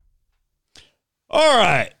All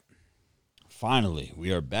right. Finally,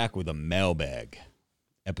 we are back with a mailbag.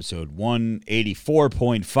 Episode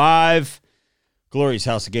 184.5. Glorious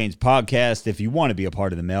House of Gains podcast. If you want to be a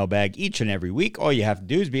part of the mailbag each and every week, all you have to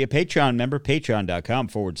do is be a Patreon member.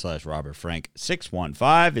 Patreon.com/Robert Frank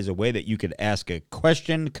 615 is a way that you could ask a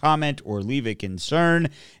question, comment, or leave a concern,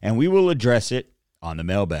 and we will address it on the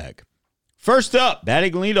mailbag. First up,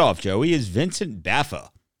 batting leadoff, Joey, is Vincent Baffa,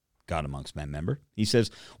 God Amongst Men member. He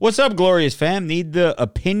says, "What's up, Glorious fam? Need the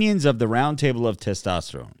opinions of the roundtable of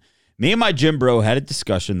testosterone. Me and my gym bro had a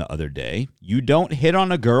discussion the other day. You don't hit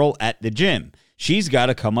on a girl at the gym. She's got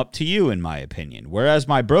to come up to you, in my opinion. Whereas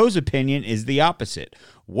my bro's opinion is the opposite.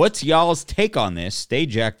 What's y'all's take on this? Stay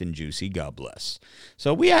jacked and juicy. God bless."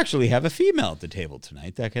 So we actually have a female at the table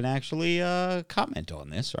tonight that can actually comment on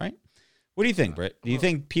this, right? What do you think, Britt? Do you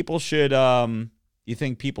think people should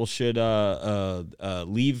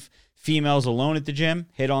leave females alone at the gym,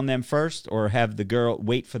 hit on them first, or have the girl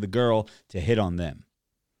wait for the girl to hit on them?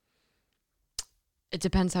 It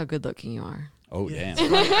depends how good looking you are. Oh, yeah, damn.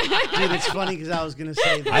 Dude, it's funny because I was going to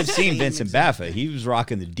say I've seen Vincent Baffa. He was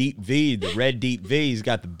rocking the deep V, the red deep V. He's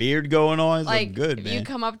got the beard going on. He's looking good, if man. you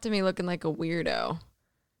come up to me looking like a weirdo,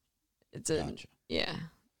 it's a, Gotcha. yeah.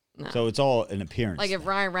 No. So it's all an appearance. Like if thing.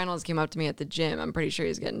 Ryan Reynolds came up to me at the gym, I'm pretty sure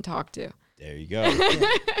he's getting talked to. There you go.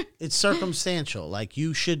 Yeah. It's circumstantial. Like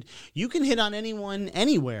you can hit on anyone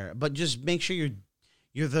anywhere, but just make sure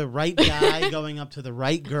you're the right guy going up to the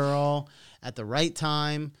right girl at the right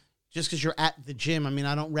time. Just because you're at the gym, I mean,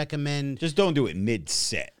 I don't recommend. Just don't do it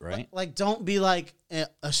mid-set, right? Like, don't be like,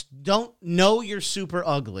 don't know you're super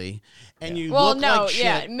ugly, and you look like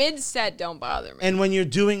shit. mid-set don't bother me. And when you're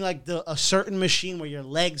doing like a certain machine where your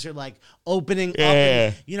legs are like opening up,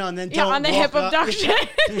 and, and then don't on the walk hip abduction.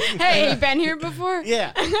 Hey, you been here before?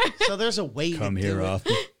 Yeah. So there's a way Come to here do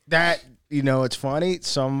often. That, it's funny.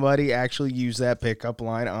 Somebody actually used that pickup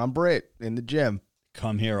line on Britt in the gym.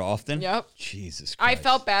 Come here often? Yep. Jesus Christ. I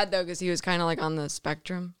felt bad, though, because he was kind of like on the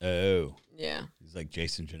spectrum. Oh. Yeah. He's like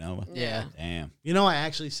Jason Genova? Yeah. Damn. I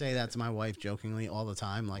actually say that to my wife jokingly all the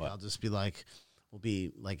time. Like, I'll just be like, we'll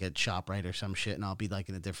be like at ShopRite or some shit, and I'll be like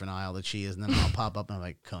in a different aisle that she is, and then I'll pop up and I'm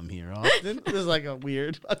like, come here often. This is like a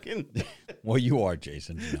weird fucking. Well, you are,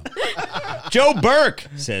 Jason Genova. Joe Burke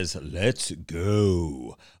says, "Let's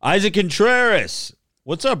go." Isaac Contreras.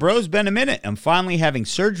 "What's up, bro? It's been a minute. I'm finally having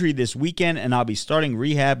surgery this weekend, and I'll be starting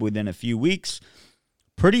rehab within a few weeks.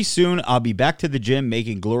 Pretty soon, I'll be back to the gym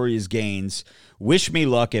making glorious gains. Wish me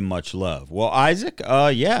luck and much love." Well, Isaac,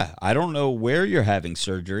 yeah, I don't know where you're having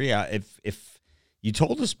surgery. If you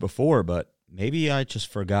told us before, but maybe I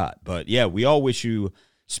just forgot. But, yeah, we all wish you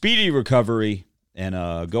speedy recovery and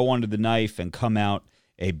go under the knife and come out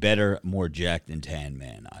a better, more jacked and tan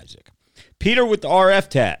man, Isaac. Peter with the RF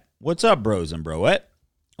tat. "What's up, bros and broette?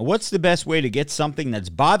 What's the best way to get something that's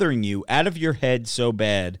bothering you out of your head so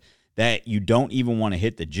bad that you don't even want to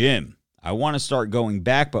hit the gym? I want to start going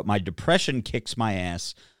back, but my depression kicks my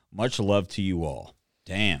ass. Much love to you all."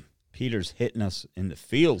 Damn, Peter's hitting us in the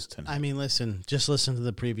feels tonight. I mean, just listen to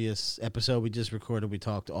the previous episode we just recorded. We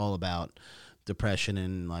talked all about depression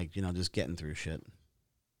and just getting through shit.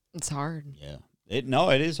 It's hard. Yeah. It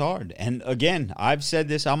is hard. And again, I've said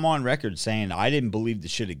this, I'm on record saying I didn't believe the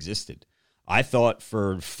shit existed. I thought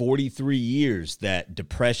for 43 years that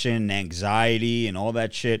depression, anxiety, and all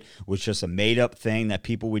that shit was just a made-up thing that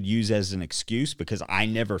people would use as an excuse because I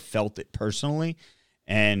never felt it personally.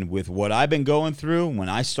 And with what I've been going through, when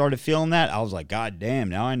I started feeling that, I was like, God damn,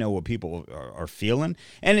 now I know what people are feeling.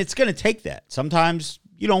 And it's going to take that. Sometimes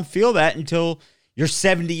you don't feel that until you're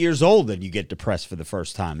 70 years old and you get depressed for the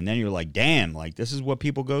first time. And then you're like, damn, like this is what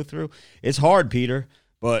people go through. It's hard, Peter.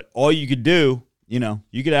 But all you could do, you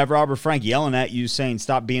could have Robert Frank yelling at you saying,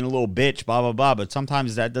 stop being a little bitch, blah, blah, blah. But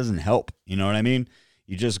sometimes that doesn't help. You know what I mean?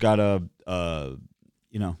 You just got to,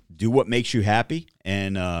 do what makes you happy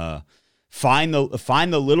and find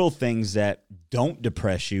the little things that don't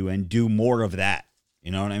depress you and do more of that.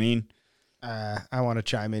 You know what I mean? I want to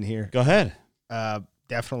chime in here. Go ahead.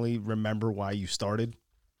 Definitely remember why you started.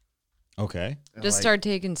 Okay. Just start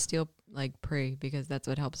taking steel pre because that's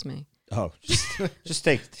what helps me. Oh, just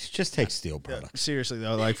take steel products. Seriously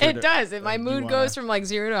though, it does. My mood goes from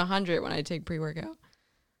 0 to 100 when I take pre-workout.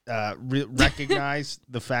 Recognize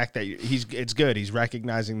the fact that it's good. He's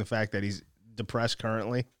recognizing the fact that he's depressed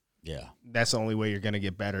currently. Yeah. That's the only way you're going to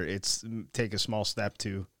get better. It's take a small step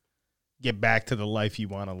to get back to the life you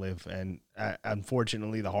want to live. And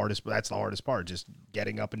unfortunately, that's the hardest part, just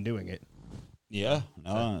getting up and doing it. Yeah.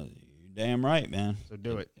 No, you're damn right, man. So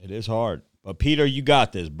do it. It is hard. But Peter, you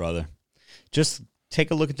got this, brother. Just take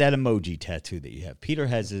a look at that emoji tattoo that you have. Peter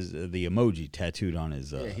has the emoji tattooed on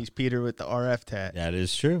his. Yeah, he's Peter with the RF tat. That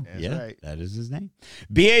is true. That's yeah, right. that is his name.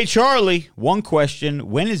 B.A. Charlie, one question.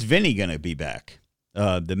 When is Vinny going to be back?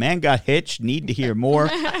 The man got hitched. Need to hear more.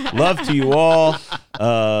 Love to you all.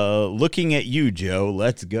 Looking at you, Joe.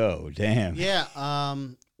 Let's go. Damn. Yeah.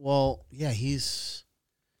 Well, yeah, he's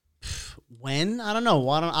when? I don't know.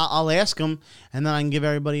 Why don't I'll ask him, and then I can give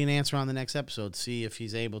everybody an answer on the next episode. See if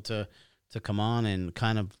he's able to come on and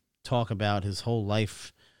kind of talk about his whole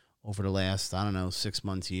life over the last, I don't know, 6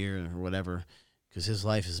 months, year, or whatever, because his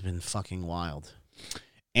life has been fucking wild.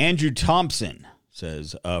 Andrew Thompson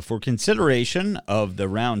says, for consideration of the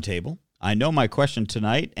round table, I know my question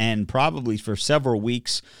tonight and probably for several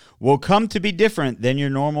weeks will come to be different than your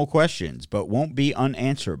normal questions, but won't be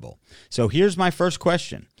unanswerable. So here's my first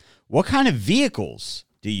question. What kind of vehicles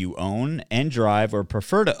do you own and drive or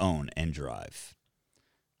prefer to own and drive?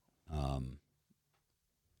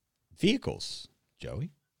 Vehicles, Joey.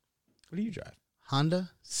 What do you drive? Honda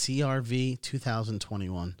CRV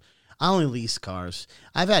 2021. I only lease cars.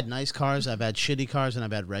 I've had nice cars, I've had shitty cars, and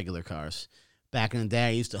I've had regular cars. Back in the day,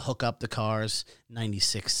 I used to hook up the cars,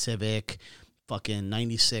 96 Civic, fucking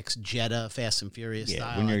 96 Jetta, Fast and Furious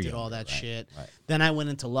style. I did all that shit. Right. Then I went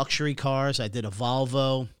into luxury cars. I did a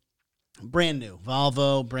Volvo, brand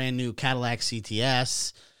new Cadillac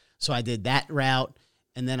CTS. So I did that route.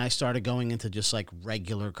 And then I started going into just like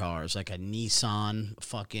regular cars, like a Nissan,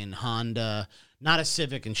 fucking Honda, not a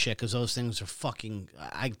Civic and shit, because those things are fucking,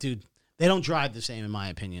 dude, they don't drive the same in my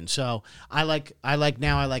opinion. So I like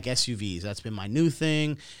SUVs. That's been my new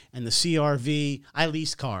thing. And the CRV, I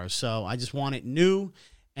lease cars. So I just want it new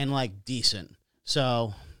and like decent.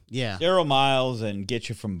 So yeah. 0 miles and get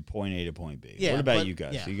you from point A to point B. Yeah, what about you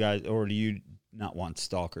guys? Yeah. You guys, or do you not want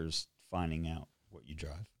stalkers finding out what you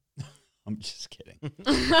drive? I'm just kidding.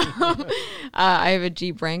 I have a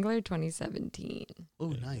Jeep Wrangler 2017. Oh,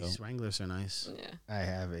 nice. Wranglers are nice. Yeah. I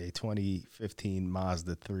have a 2015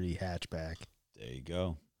 Mazda 3 hatchback. There you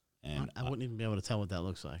go. And I wouldn't even be able to tell what that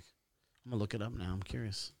looks like. I'm going to look it up now. I'm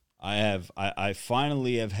curious. I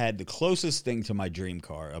finally have had the closest thing to my dream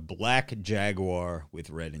car, a black Jaguar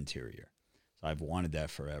with red interior. So I've wanted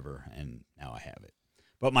that forever, and now I have it.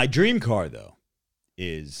 But my dream car, though,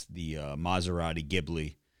 is the Maserati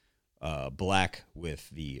Ghibli. Black with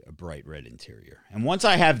the bright red interior. And once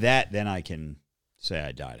I have that, then I can say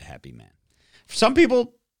I died a happy man. Some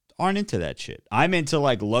people aren't into that shit. I'm into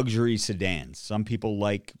like luxury sedans. Some people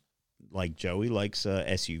like Joey likes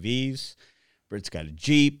SUVs. Britt's got a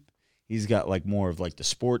Jeep. He's got like more of like the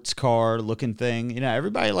sports car looking thing. You know,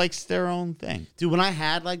 everybody likes their own thing. Dude, when I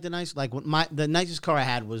had like the nicest car I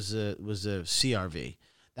had was a CRV.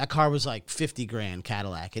 That car was like $50,000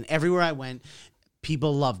 Cadillac, and everywhere I went,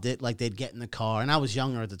 people loved it. Like, they'd get in the car. And I was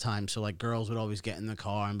younger at the time, so, like, girls would always get in the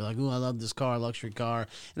car and be like, ooh, I love this car, luxury car.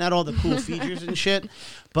 And had all the cool features and shit.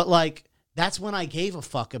 But, like, that's when I gave a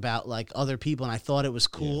fuck about, like, other people. And I thought it was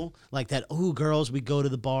cool. Yeah. Like, that, ooh, girls, we go to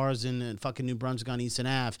the bars in fucking New Brunswick on Easton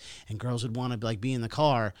Ave. And girls would want to, like, be in the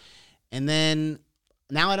car. And then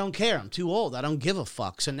now I don't care. I'm too old. I don't give a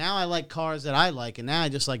fuck. So now I like cars that I like. And now I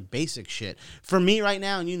just like basic shit. For me right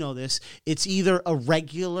now, and you know this, it's either a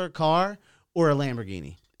regular car or a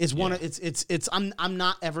Lamborghini. It's one of it's I'm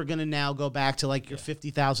not ever gonna now go back to like your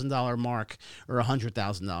 $50,000 mark or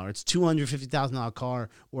 $100,000. It's $250,000 car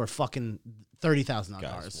or a fucking $30,000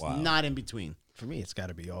 car. It's not in between. For me, it's got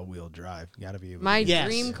to be all-wheel drive. Got to be able my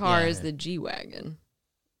dream car is the G-Wagon.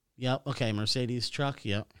 Yep. Okay. Mercedes truck.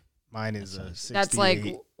 Yep. Mine is a 68 That's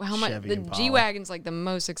like how much Chevy the Impala. G-Wagon's like the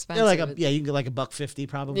most expensive. They're like you can get like $150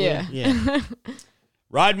 probably. Yeah.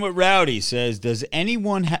 Riding with Rowdy says, does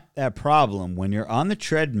anyone have that problem when you're on the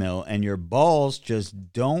treadmill and your balls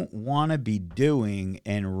just don't want to be doing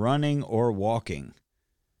and running or walking?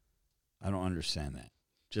 I don't understand that.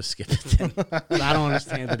 Just skip it then. I don't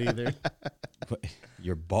understand it either. But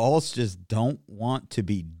your balls just don't want to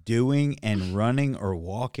be doing and running or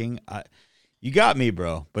walking. You got me,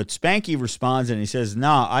 bro. But Spanky responds and he says,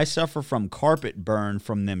 nah, I suffer from carpet burn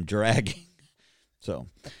from them dragging. So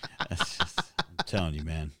that's just, I'm telling you,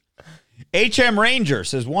 man. HM Ranger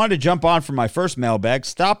says, wanted to jump on for my first mailbag,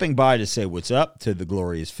 stopping by to say what's up to the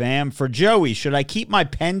glorious fam. For Joey, should I keep my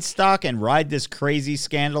pen stock and ride this crazy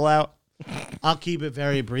scandal out? I'll keep it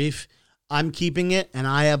very brief. I'm keeping it, and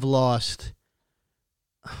I have lost.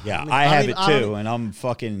 Yeah, I have it too, and I'm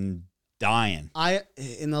fucking dying.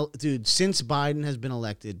 Dude, since Biden has been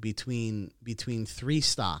elected, between three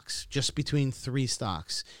stocks, just between three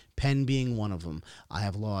stocks, Penn being one of them, I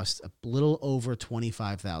have lost a little over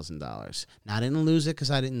 $25,000. Now, I didn't lose it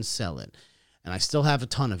because I didn't sell it, and I still have a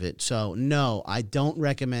ton of it. So, no, I don't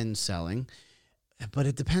recommend selling. But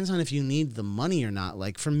it depends on if you need the money or not.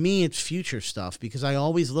 Like for me, it's future stuff because I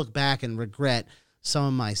always look back and regret some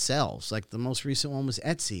of my sales. Like the most recent one was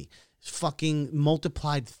Etsy. It's fucking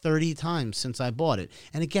multiplied 30 times since I bought it.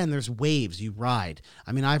 And again, there's waves you ride.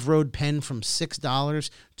 I mean, I've rode pen from $6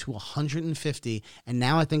 to $150, and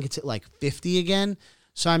now I think it's at like 50 again.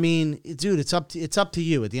 So I mean, dude, it's up to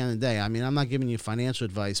you at the end of the day. I mean, I'm not giving you financial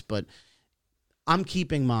advice, but I'm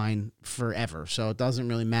keeping mine forever. So it doesn't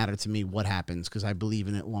really matter to me what happens because I believe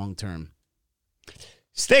in it long term.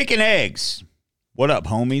 Steak and eggs. What up,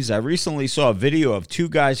 homies? I recently saw a video of two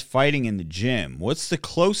guys fighting in the gym. What's the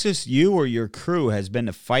closest you or your crew has been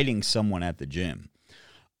to fighting someone at the gym?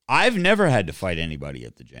 I've never had to fight anybody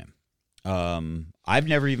at the gym. I've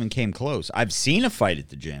never even came close. I've seen a fight at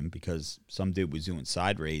the gym because some dude was doing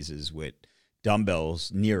side raises with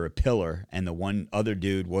dumbbells near a pillar, and the one other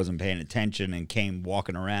dude wasn't paying attention and came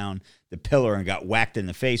walking around the pillar and got whacked in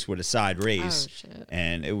the face with a side raise. Oh, shit.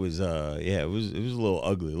 And it was it was a little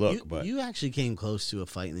ugly look. But you actually came close to a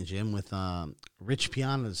fight in the gym with Rich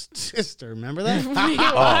Piana's sister. Remember that?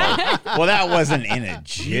 Oh, well, that wasn't in a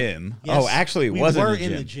gym. Yes, Actually, it we wasn't were in the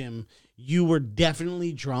gym. in the gym. You were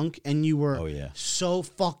definitely drunk, and you were so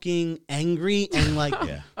fucking angry and like,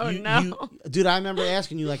 dude. I remember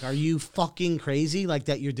asking you like, "Are you fucking crazy? Like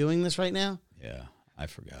that you're doing this right now?" Yeah, I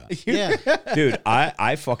forgot. Yeah, Dude, I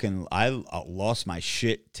lost my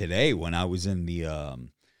shit today when I was in the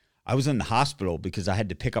hospital because I had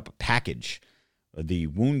to pick up a package. The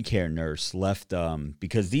wound care nurse left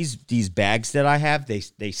because these bags that I have,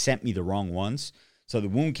 they sent me the wrong ones. So the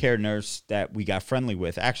wound care nurse that we got friendly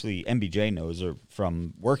with, actually MBJ knows her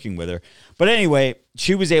from working with her. But anyway,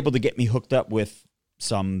 she was able to get me hooked up with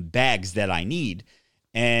some bags that I need.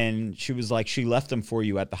 And she was like, she left them for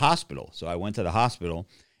you at the hospital. So I went to the hospital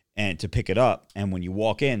and to pick it up. And when you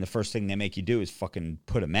walk in, the first thing they make you do is fucking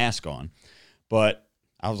put a mask on. But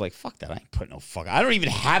I was like, fuck that. I ain't putting no fuck. I don't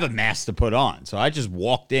even have a mask to put on. So I just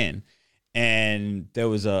walked in. And there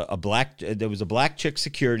was a black chick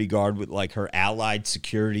security guard with like her allied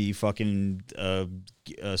security fucking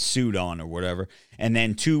suit on or whatever, and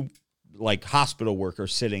then two like hospital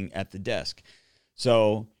workers sitting at the desk.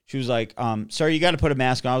 So she was like, "Sir, you got to put a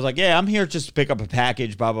mask on." I was like, "Yeah, I'm here just to pick up a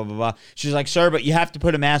package." Blah blah blah blah. She's like, "Sir, but you have to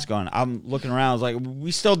put a mask on." I'm looking around. I was like,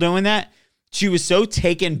 "We still doing that?" She was so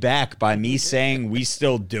taken back by me saying we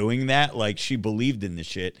still doing that, like she believed in the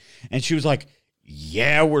shit, and she was like,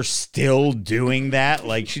 yeah, we're still doing that.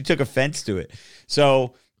 Like she took offense to it.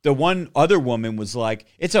 So the one other woman was like,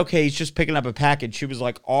 it's okay. He's just picking up a package. She was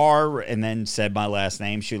like, R, and then said my last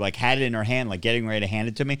name. She like had it in her hand, like getting ready to hand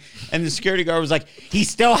it to me. And the security guard was like, he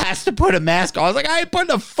still has to put a mask on. I was like, I ain't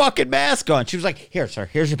putting a fucking mask on. She was like, here, sir,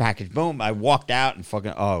 here's your package. Boom. I walked out and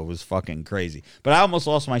fucking, it was fucking crazy. But I almost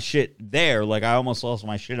lost my shit there. Like I almost lost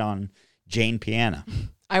my shit on Jane Piana.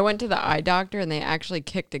 I went to the eye doctor and they actually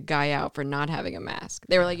kicked a guy out for not having a mask.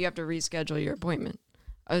 They were like, you have to reschedule your appointment.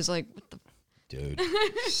 I was like, what the? Dude,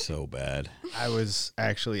 so bad. I was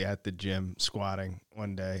actually at the gym squatting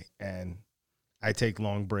one day, and I take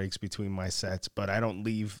long breaks between my sets, but I don't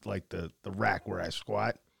leave like the rack where I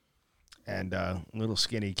squat. And a little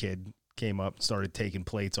skinny kid came up and started taking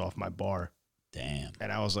plates off my bar. Damn.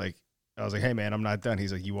 And I was like, hey man, I'm not done.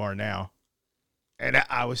 He's like, you are now. And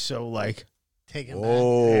I was so like, taken back.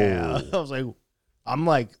 Yeah. I was like, I'm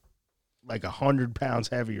like 100 pounds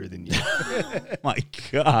heavier than you. My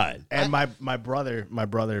God. And my brother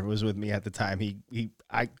was with me at the time.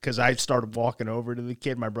 Because I started walking over to the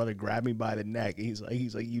kid. My brother grabbed me by the neck. He's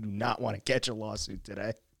like, you do not want to catch a lawsuit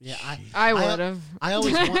today. Yeah, I would have. I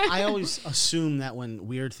always assume that when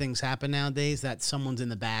weird things happen nowadays, that someone's in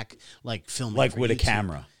the back, like filming, like with YouTube. a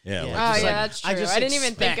camera. Yeah. That's true. I didn't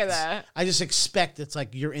even think of that. I just expect it's like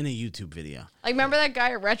you're in a YouTube video. Like, remember that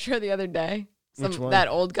guy at Retro the other day? Which one? That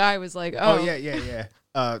old guy was like, oh yeah.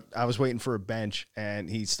 I was waiting for a bench, and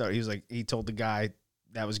he told the guy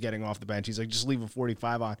that was getting off the bench, he's like, just leave a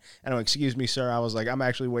 45 on. And I'm like, excuse me, sir. I was like, I'm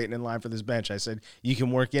actually waiting in line for this bench. I said, you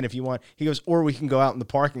can work in if you want. He goes, or we can go out in the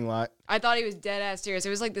parking lot. I thought he was dead ass serious. It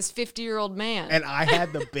was like this 50-year-old man. And I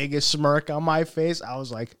had the biggest smirk on my face. I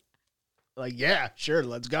was like, yeah, sure,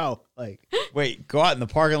 let's go. Like, wait, go out in the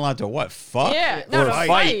parking lot to what? Fuck? Yeah, no, to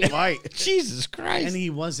fight. Jesus Christ. And he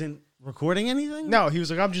wasn't recording anything? No, he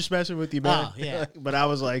was like, I'm just messing with you, man. Oh, yeah. But I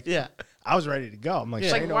was like, yeah. I was ready to go. I'm like,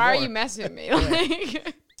 like, why are you messing with me?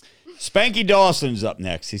 Like, Spanky Dawson's up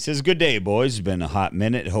next. He says, good day, boys. It's been a hot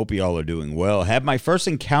minute. Hope you all are doing well. Had my first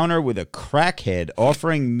encounter with a crackhead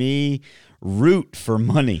offering me root for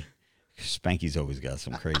money. Spanky's always got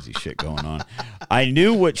some crazy shit going on. I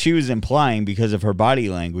knew what she was implying because of her body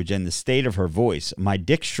language and the state of her voice. My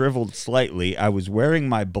dick shriveled slightly. I was wearing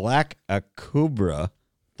my black Akubra. What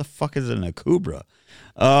the fuck is an Akubra?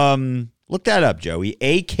 Look that up, Joey.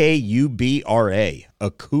 Akubra.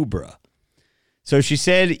 Akubra. So she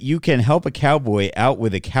said you can help a cowboy out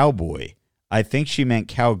with a cowboy. I think she meant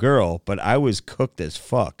cowgirl, but I was cooked as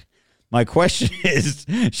fuck. My question is,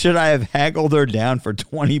 should I have haggled her down for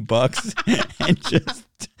 $20 and just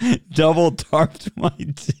double tarped my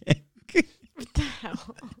dick? What the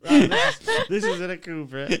hell? This is an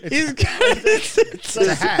Akubra. It's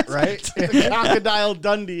a hat, right? It's a Crocodile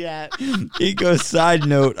Dundee hat. He goes, side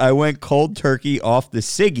note, I went cold turkey off the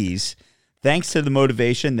ciggies thanks to the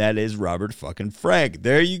motivation that is Robert fucking Fregg.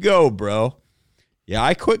 There you go, bro. Yeah,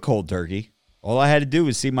 I quit cold turkey. All I had to do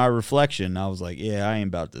was see my reflection. I was like, yeah, I ain't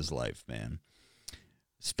about this life, man.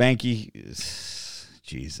 Spanky,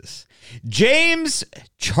 Jesus. James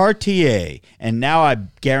Chartier. And now I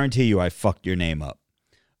guarantee you I fucked your name up.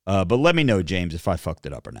 But let me know, James, if I fucked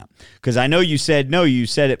it up or not. Because I know you said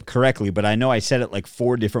it correctly, but I know I said it like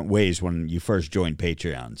 4 different ways when you first joined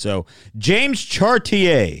Patreon. So, James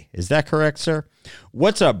Chartier. Is that correct, sir?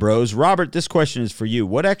 What's up, bros? Robert, this question is for you.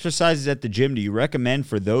 What exercises at the gym do you recommend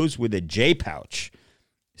for those with a J pouch?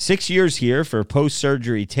 6 years here for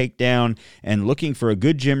post-surgery takedown and looking for a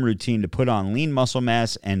good gym routine to put on lean muscle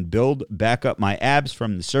mass and build back up my abs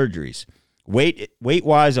from the surgeries.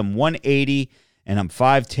 Weight-wise, I'm 180 and I'm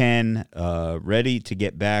 5'10", ready to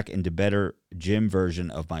get back into better gym version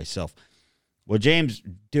of myself. Well, James,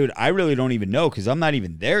 dude, I really don't even know because I'm not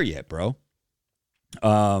even there yet, bro.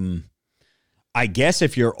 I guess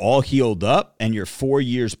if you're all healed up and you're 4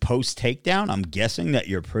 years post-takedown, I'm guessing that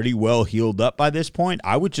you're pretty well healed up by this point.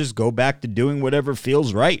 I would just go back to doing whatever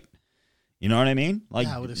feels right. You know what I mean? Like,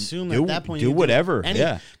 I would assume at that point do whatever.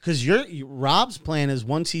 Yeah, because Rob's plan is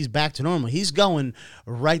once he's back to normal, he's going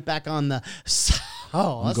right back on the sauce.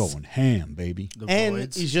 I'm going ham, baby. And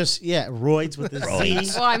roids. he's just roids with his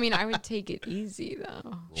Z. Well, I mean, I would take it easy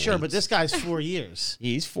though. Sure, but this guy's 4 years.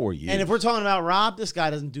 He's 4 years. And if we're talking about Rob, this guy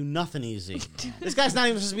doesn't do nothing easy. This guy's not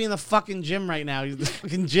even supposed to be in the fucking gym right now. He's in the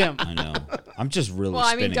fucking gym. I know. I'm just really. Well,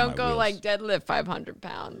 I mean, spinning don't my go wheels. like deadlift 500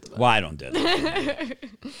 pounds. But. Well, I don't deadlift.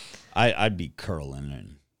 I'd be curling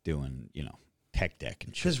and doing, pec deck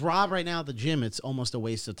and shit. Because Rob right now at the gym, it's almost a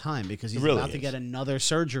waste of time because he's It really about to is. get another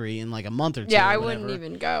surgery in like a month or two. Yeah, or I whatever. wouldn't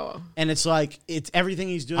even go. And it's like it's everything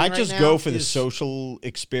he's doing. I right just now go for the is social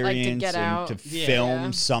experience get and out. to Yeah.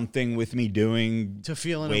 film something with me doing to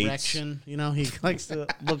feel an weights. erection. He likes to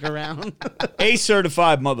look around. A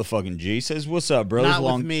certified motherfucking G says, "What's up, bros? Not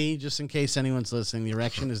with me, just in case anyone's listening. The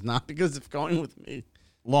erection is not because of going with me.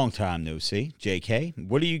 Long time no see, JK.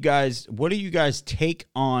 What do you guys take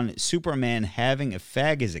on Superman having a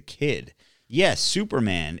fag as a kid? Yes,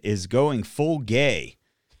 Superman is going full gay.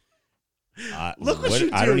 Look what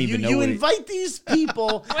you do. I don't even know. You what invite these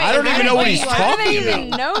people. I don't even know what he's How do talking they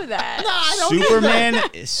even about. know that? I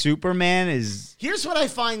don't Superman is. Here's what I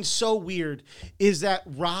find so weird is that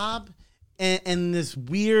Rob and this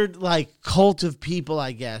weird like cult of people,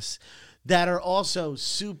 I guess, that are also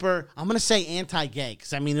super, I'm going to say anti-gay,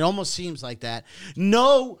 because, I mean, it almost seems like that.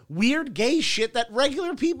 No weird gay shit that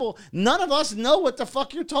regular people, none of us know what the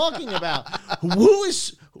fuck you're talking about.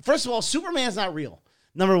 First of all, Superman's not real.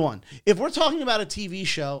 Number one. If we're talking about a TV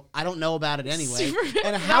show, I don't know about it anyway. Superman's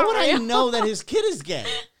And how not would I real. know that his kid is gay?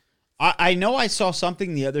 I know I saw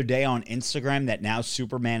something the other day on Instagram that now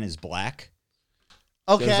Superman is black.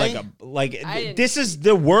 Okay. There's this is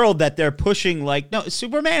the world that they're pushing. Like, no,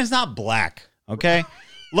 Superman is not black. Okay,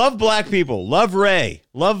 love black people, love Ray,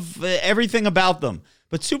 love everything about them,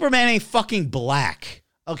 but Superman ain't fucking black.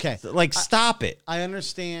 Okay. Like, stop it. I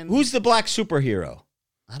understand. Who's the black superhero?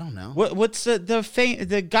 I don't know. What's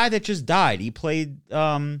the guy that just died? He played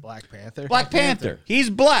Black Panther. Black Panther. He's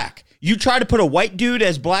black. You try to put a white dude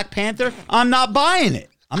as Black Panther? I'm not buying it.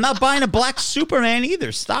 I'm not buying a black Superman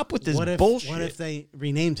either. Stop with this bullshit. What if they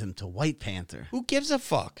renamed him to White Panther? Who gives a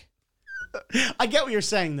fuck? I get what you're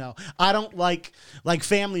saying, though. I don't like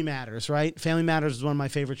Family Matters, right? Family Matters is one of my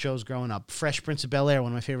favorite shows growing up. Fresh Prince of Bel-Air,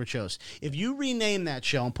 one of my favorite shows. If you rename that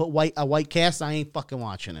show and put a white cast, I ain't fucking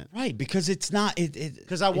watching it. Right, because it's not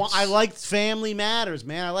Because I liked Family Matters,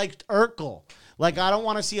 man. I liked Urkel. Like, I don't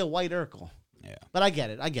want to see a white Urkel. Yeah. But I get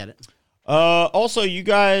it. Also, you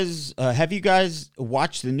guys, have you guys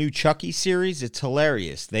watched the new Chucky series? It's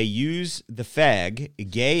hilarious. They use the fag,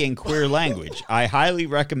 gay, and queer language. I highly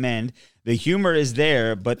recommend. The humor is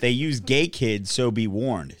there, but they use gay kids, so be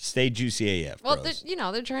warned. Stay juicy AF, Well, bros.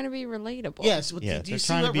 they're trying to be relatable. Yes. Yeah, Do they're you see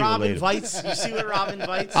trying to what be Rob relatable. invites? You see what Rob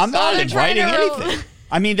invites? I'm not they're trying inviting to- anything.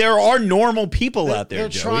 I mean, there are normal people out there, They're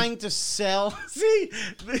Joey. trying to sell. See,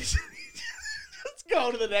 let's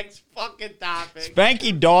go to the next fucking topic.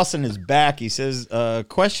 Spanky Dawson is back. He says,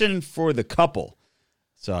 question for the couple.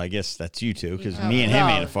 So I guess that's you two, because me and him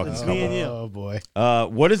ain't a fucking it's couple. me and you. Oh boy.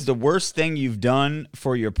 What is the worst thing you've done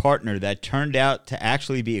for your partner that turned out to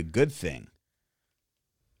actually be a good thing?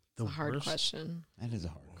 The A hard worst, question. That is a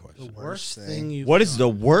hard The question. worst thing you. What is the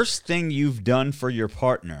worst thing you've done for your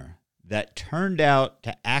partner that turned out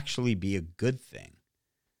to actually be a good thing?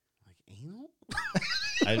 like anal?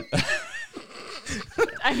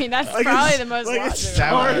 I mean, that's Like probably it's- the most like logical. it's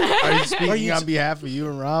Are you speaking Are you on behalf of you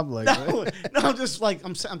and Rob? Like, No, I'm just like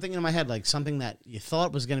I'm thinking in my head like something that you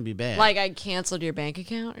thought was gonna be bad. Like I canceled your bank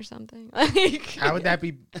account or something. Like how would that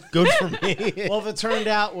be good for me? well, if it turned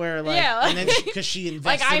out where like, Yeah, and then because she invested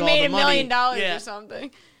like I all made the $1 money, million yeah. or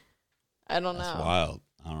something. I don't That's know. wild.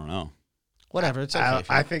 I don't know. Whatever, it's okay.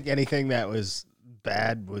 I think anything that was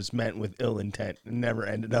bad was meant with ill intent and never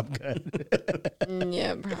ended up good.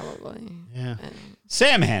 Yeah, probably. yeah.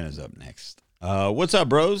 Sam Hanna's up next. What's up,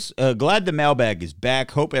 bros? Glad the mailbag is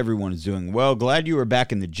back. Hope everyone is doing well. Glad you were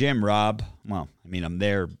back in the gym, Rob. Well, I mean, I'm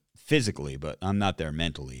there physically, but I'm not there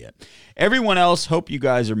mentally yet. Everyone else, hope you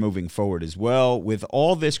guys are moving forward as well. With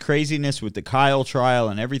all this craziness with the Kyle trial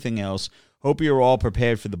and everything else, hope you're all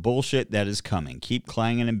prepared for the bullshit that is coming. Keep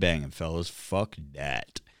clanging and banging, fellas. Fuck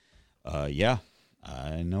that. Yeah.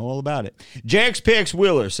 I know all about it. JXPX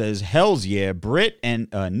Wheeler says, hells yeah, Britt and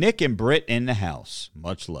Nick and Britt in the house.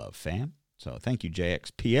 Much love, fam. So thank you,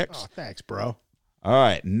 JXPX. Oh, thanks, bro. All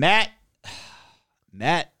right, Matt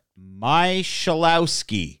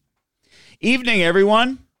Myshalowski. Evening,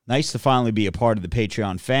 everyone. Nice to finally be a part of the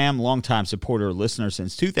Patreon fam. Longtime supporter or listener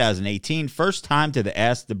since 2018. First time to the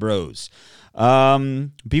Ask the Bros.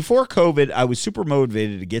 Before COVID, I was super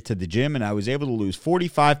motivated to get to the gym, and I was able to lose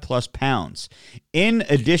 45 plus pounds. In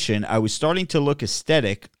addition, I was starting to look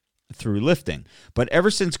aesthetic through lifting. But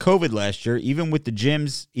ever since COVID last year, even though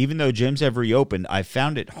gyms have reopened, I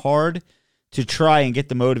found it hard to try and get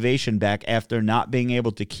the motivation back after not being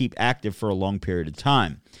able to keep active for a long period of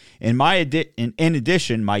time. In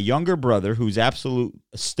addition, my younger brother, who's absolute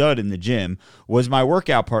stud in the gym, was my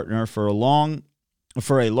workout partner for a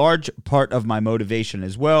large part of my motivation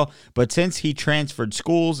as well. But since he transferred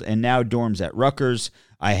schools and now dorms at Rutgers,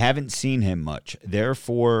 I haven't seen him much.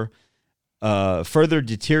 Therefore, further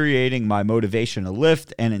deteriorating my motivation to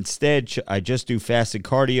lift, and instead I just do fasted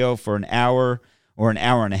cardio for an hour or an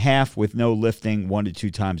hour and a half with no lifting 1 to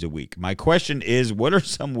 2 times a week. My question is, what are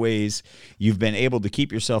some ways you've been able to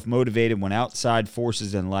keep yourself motivated when outside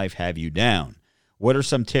forces in life have you down? What are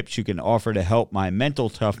some tips you can offer to help my mental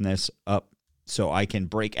toughness up so I can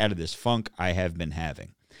break out of this funk I have been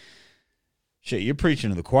having? Shit, you're preaching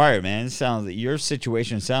to the choir, man. Your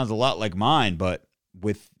situation sounds a lot like mine, but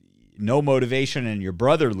with no motivation and your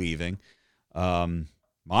brother leaving.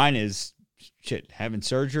 Mine is having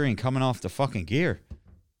surgery and coming off the fucking gear.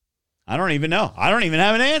 I don't even know. I don't even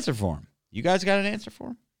have an answer for him. You guys got an answer for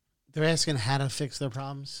him? They're asking how to fix their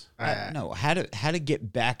problems. No, how to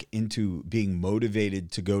get back into being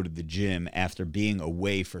motivated to go to the gym after being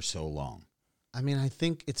away for so long. I mean, I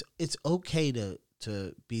think it's okay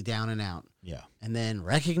to be down and out. Yeah. And then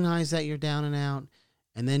recognize that you're down and out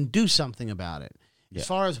and then do something about it. Yeah. As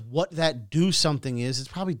far as what that do something is, it's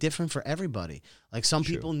probably different for everybody. Like some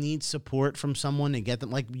True. people need support from someone to get them.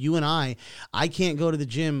 Like you and I can't go to the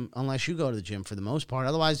gym unless you go to the gym for the most part.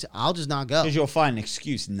 Otherwise, I'll just not go. Because you'll find an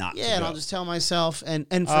excuse not to Yeah, and go. I'll just tell myself. And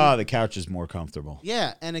for, the couch is more comfortable.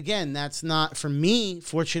 yeah, and again, that's not for me.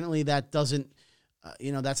 Fortunately, that doesn't.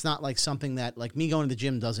 That's not like something that, like me going to the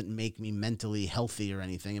gym doesn't make me mentally healthy or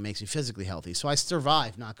anything. It makes me physically healthy. So I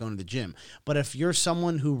survive not going to the gym. But if you're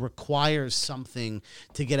someone who requires something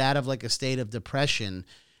to get out of like a state of depression,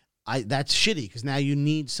 that's shitty because now you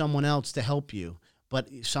need someone else to help you. But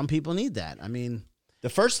some people need that. I mean, The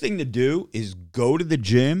first thing to do is go to the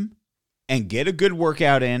gym and get a good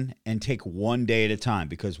workout in and take one day at a time,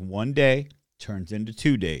 because one day turns into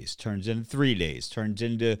 2 days, turns into 3 days, turns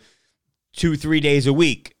into 2-3 days a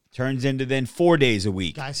week, turns into then 4 days a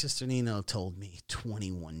week. Guy Sister Nino told me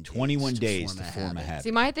 21 days to form a habit.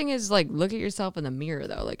 See, my thing is like, look at yourself in the mirror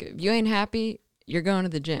though. Like, if you ain't happy, you're going to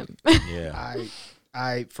the gym. Yeah.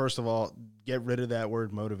 I first of all, get rid of that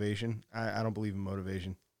word motivation. I don't believe in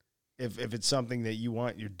motivation. If it's something that you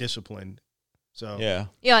want, you're disciplined. So Yeah.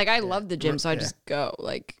 Yeah, like I love the gym, so I Yeah. just go.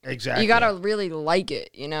 Like, Exactly. you gotta really like it,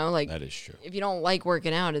 you know. Like, That is true. if you don't like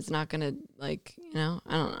working out, it's not gonna like, you know.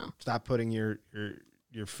 I don't know. Stop putting your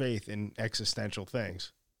faith in existential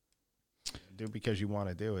things. Do it because you want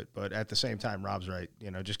to do it, but at the same time, Rob's right.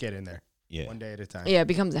 Just get in there. Yeah. One day at a time. Yeah, it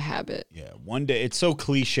becomes a habit. Yeah, one day. It's so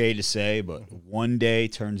cliche to say, but one day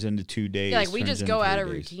turns into 2 days. Yeah, like we turns just into go 3 out of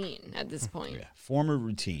days. routine at this point. Yeah, form a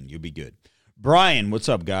routine. You'll be good. Brian, what's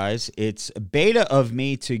up, guys? It's beta of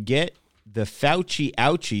me to get the Fauci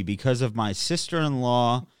ouchie because of my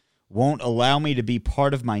sister-in-law won't allow me to be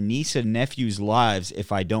part of my niece and nephew's lives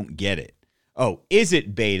if I don't get it. Oh, is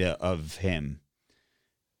it beta of him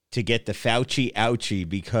to get the Fauci ouchie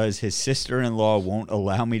because his sister-in-law won't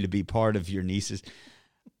allow me to be part of your niece's?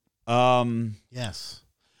 Yes.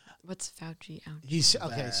 What's Fauci out? He's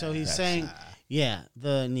okay. So he's saying, yeah,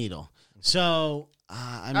 the needle. So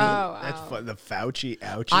I mean, That's fun. The Fauci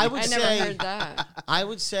ouchie. I would I never say, heard that. I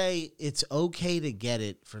would say it's okay to get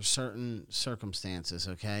it for certain circumstances.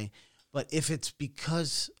 Okay, but if it's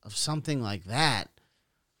because of something like that,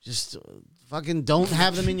 just fucking don't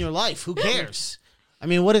have them in your life. Who cares? I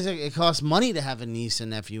mean, what is it? It costs money to have a niece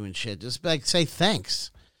and nephew and shit. Just like say thanks.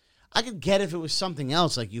 I could get if it was something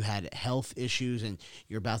else, like you had health issues and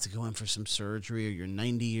you're about to go in for some surgery, or you're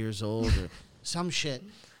 90 years old, or some shit.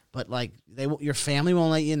 But like your family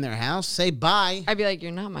won't let you in their house. Say bye. I'd be like,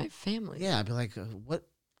 you're not my family. Yeah, I'd be like, what?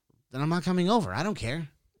 Then I'm not coming over. I don't care.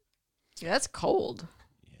 Yeah, that's cold.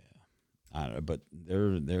 I don't know, but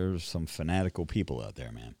there's some fanatical people out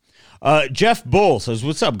there, man. Jeff Bull says,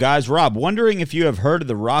 what's up, guys? Rob, wondering if you have heard of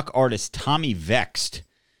the rock artist Tommy Vext.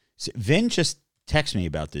 Vin just texted me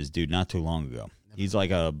about this dude not too long ago. He's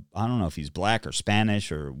like I don't know if he's black or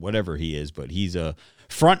Spanish or whatever he is, but he's a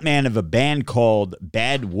frontman of a band called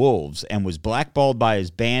Bad Wolves and was blackballed by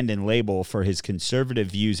his band and label for his conservative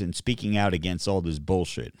views and speaking out against all this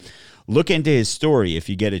bullshit. Look into his story if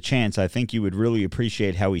you get a chance. I think you would really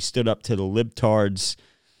appreciate how he stood up to the libtards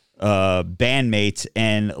bandmates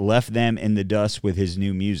and left them in the dust with his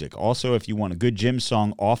new music. Also, if you want a good gym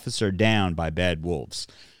song, Officer Down by Bad Wolves.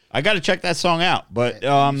 I got to check that song out, but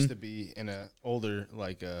It used to be in a older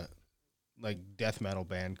like death metal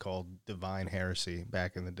band called Divine Heresy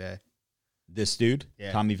back in the day. this dude,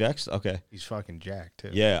 Yeah. Tommy Vext, okay. He's fucking jacked too.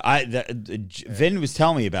 Yeah, Vin was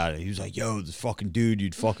telling me about it. He was like, "Yo, this fucking dude,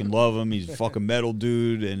 you'd fucking love him. He's a fucking metal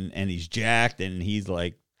dude, and he's jacked, and he's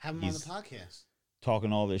like Have him on the He's- podcast.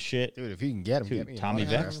 talking all this shit." Dude, if you can get him, Dude, get me. Tommy Yeah,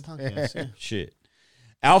 have him Vext? on the podcast, yeah. Shit.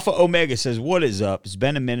 Alpha Omega says, "What is up? It's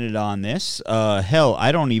been a minute on this. Hell,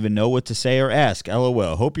 I don't even know what to say or ask.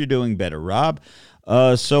 LOL. Hope you're doing better, Rob.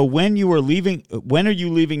 So when are you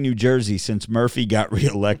leaving New Jersey since Murphy got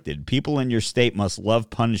reelected? People in your state must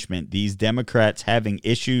love punishment. These Democrats having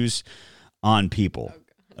issues on people.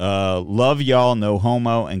 Love y'all, no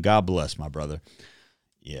homo, and God bless, my brother."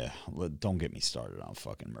 Yeah, don't get me started on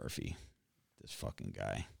fucking Murphy. This fucking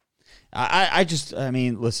guy. I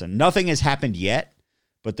mean, listen, nothing has happened yet.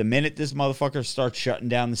 But the minute this motherfucker starts shutting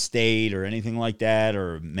down the state or anything like that,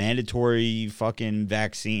 or mandatory fucking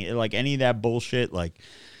vaccine, like any of that bullshit, like,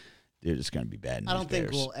 they're just going to be bad news I don't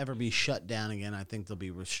think bears. we'll ever be shut down again. I think there'll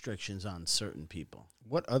be restrictions on certain people.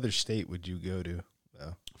 What other state would you go to?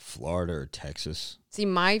 Florida or Texas. See,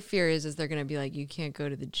 my fear is they're going to be like, you can't go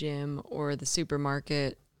to the gym or the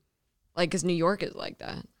supermarket. Like, because New York is like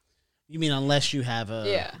that. You mean unless you have a...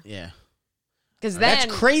 Yeah. Yeah. Because then...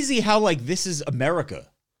 That's crazy how, like, this is America.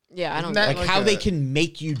 Yeah, I don't Isn't that Like, know. like how they a- can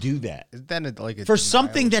make you do that. Is that like a For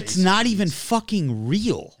something denial of that's not basic even needs? fucking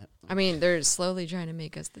real. I mean, they're slowly trying to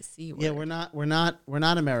make us the C word. Yeah, we're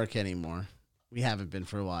not America anymore. We haven't been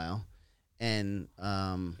for a while. And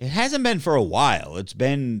It hasn't been for a while. It's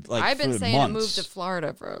been, like, I've been for saying months. to move to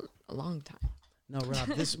Florida for a long time. no, Rob,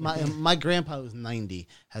 this my grandpa who's 90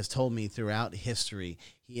 has told me throughout history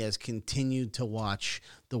he has continued to watch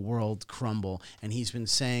the world crumble, and he's been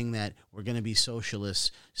saying that we're going to be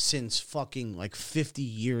socialists since fucking like 50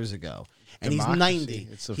 years ago. And Democracy. he's 90.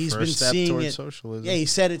 It's the He's first been step seeing towards it. socialism. Yeah, he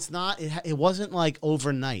said it's not. It wasn't like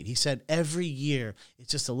overnight. He said every year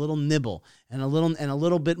it's just a little nibble and a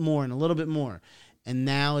little bit more and a little bit more. And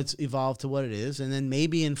now it's evolved to what it is. And then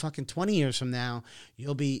maybe in fucking 20 years from now,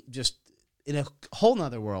 you'll be just in a whole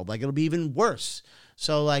nother world. Like, it'll be even worse.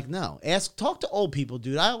 So, like, no. Talk to old people,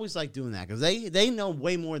 dude. I always like doing that because they know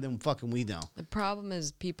way more than fucking we know. The problem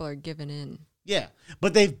is people are giving in. Yeah,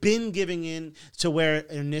 but they've been giving in to where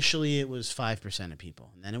initially it was 5% of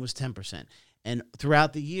people, and then it was 10%. And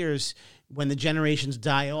throughout the years, when the generations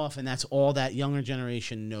die off, and that's all that younger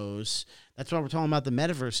generation knows, that's why we're talking about the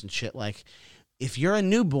metaverse and shit. Like, if you're a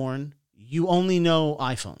newborn, you only know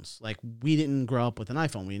iPhones. Like, we didn't grow up with an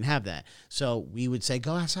iPhone. We didn't have that. So we would say,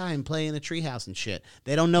 go outside and play in the treehouse and shit.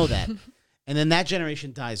 They don't know that. And then that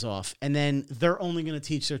generation dies off. And then they're only going to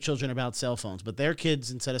teach their children about cell phones. But their kids,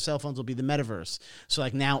 instead of cell phones, will be the metaverse. So,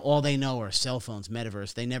 like, now all they know are cell phones,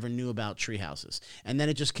 metaverse. They never knew about tree houses. And then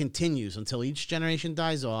it just continues until each generation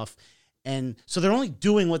dies off. And so they're only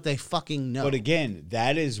doing what they fucking know. But again,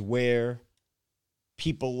 that is where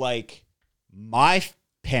people like my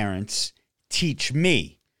parents teach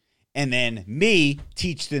me. And then me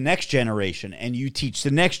teach the next generation, and you teach the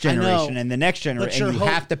next generation, and the next generation, and you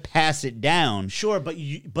have to pass it down. Sure,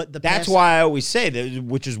 that's why I always say that,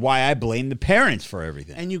 which is why I blame the parents for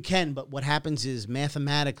everything. And you can, but what happens is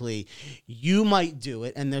mathematically, you might do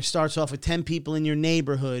it, and there starts off with 10 people in your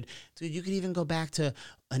neighborhood. Dude, you could even go back to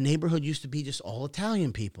a neighborhood used to be just all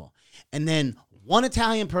Italian people, and then one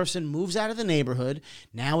Italian person moves out of the neighborhood.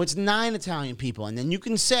 Now it's 9 Italian people. And then you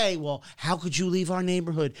can say, well, how could you leave our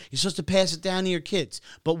neighborhood? You're supposed to pass it down to your kids.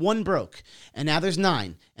 But one broke. And now there's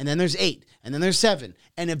 9. And then there's 8. And then there's 7.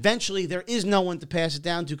 And eventually there is no one to pass it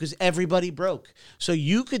down to because everybody broke. So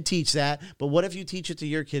you could teach that. But what if you teach it to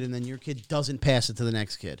your kid and then your kid doesn't pass it to the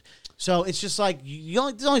next kid? So it's just like,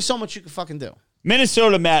 there's only so much you can fucking do.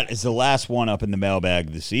 Minnesota Matt is the last one up in the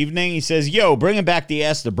mailbag this evening. He says, yo, bringing back the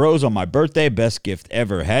Ask the Bros on my birthday, best gift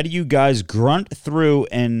ever. How do you guys grunt through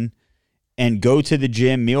and go to the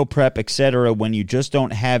gym, meal prep, etc. when you just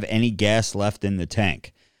don't have any gas left in the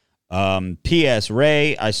tank? P.S.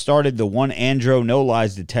 Ray, I started the one Andro, no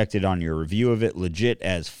lies detected on your review of it. Legit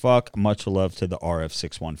as fuck. Much love to the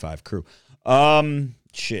RF615 crew.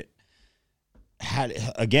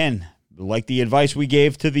 Again, like the advice we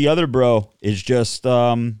gave to the other bro, is just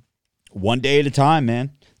one day at a time,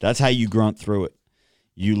 man. That's how you grunt through it.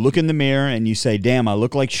 You look in the mirror and you say, damn, I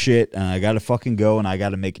look like shit and I got to fucking go and I got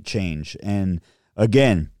to make a change. And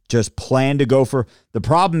again, just plan to go for... The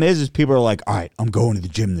problem is people are like, all right, I'm going to the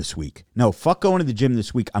gym this week. No, fuck going to the gym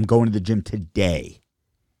this week. I'm going to the gym today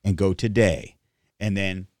and go today. And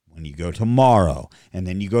then when you go tomorrow, and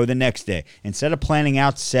then you go the next day. Instead of planning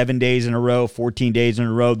out 7 days in a row, 14 days in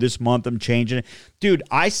a row, this month I'm changing it. Dude,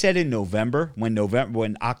 I said in November, when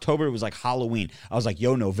October was like Halloween, I was like,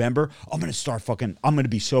 yo, November, I'm going to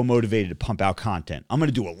be so motivated to pump out content. I'm going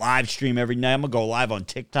to do a live stream every night. I'm going to go live on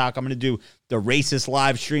TikTok. I'm going to do the racist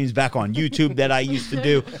live streams back on YouTube that I used to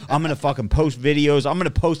do. I'm going to fucking post videos. I'm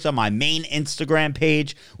going to post on my main Instagram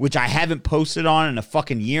page, which I haven't posted on in a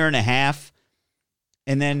fucking year and a half.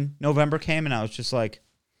 And then November came, and I was just like,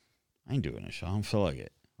 I ain't doing this shit. I don't feel like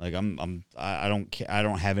it. Like I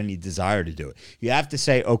don't have any desire to do it. You have to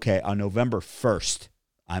say, okay, on November 1st,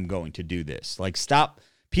 I'm going to do this. Like, stop.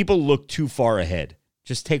 People look too far ahead.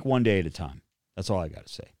 Just take one day at a time. That's all I got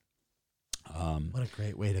to say. What a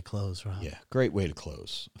great way to close, Rob. Yeah, great way to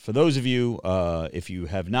close. For those of you, if you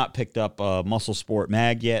have not picked up Muscle Sport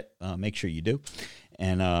Mag yet, make sure you do.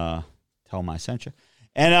 And tell them I sent you.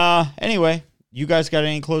 And anyway, you guys got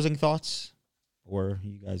any closing thoughts? Or are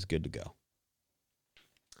you guys good to go?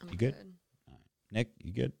 You good? All right. Nick,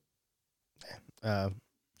 you good?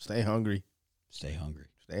 Stay hungry. Stay hungry.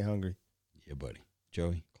 Stay hungry. Yeah, buddy.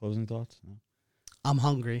 Joey, closing thoughts? No? I'm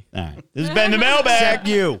hungry. All right. This has been the Mailbag. Check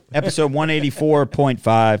you. Episode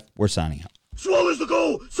 184.5. We're signing out. Swallows the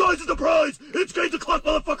goal, size is the prize. It's game to clock,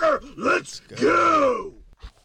 motherfucker. Let's go.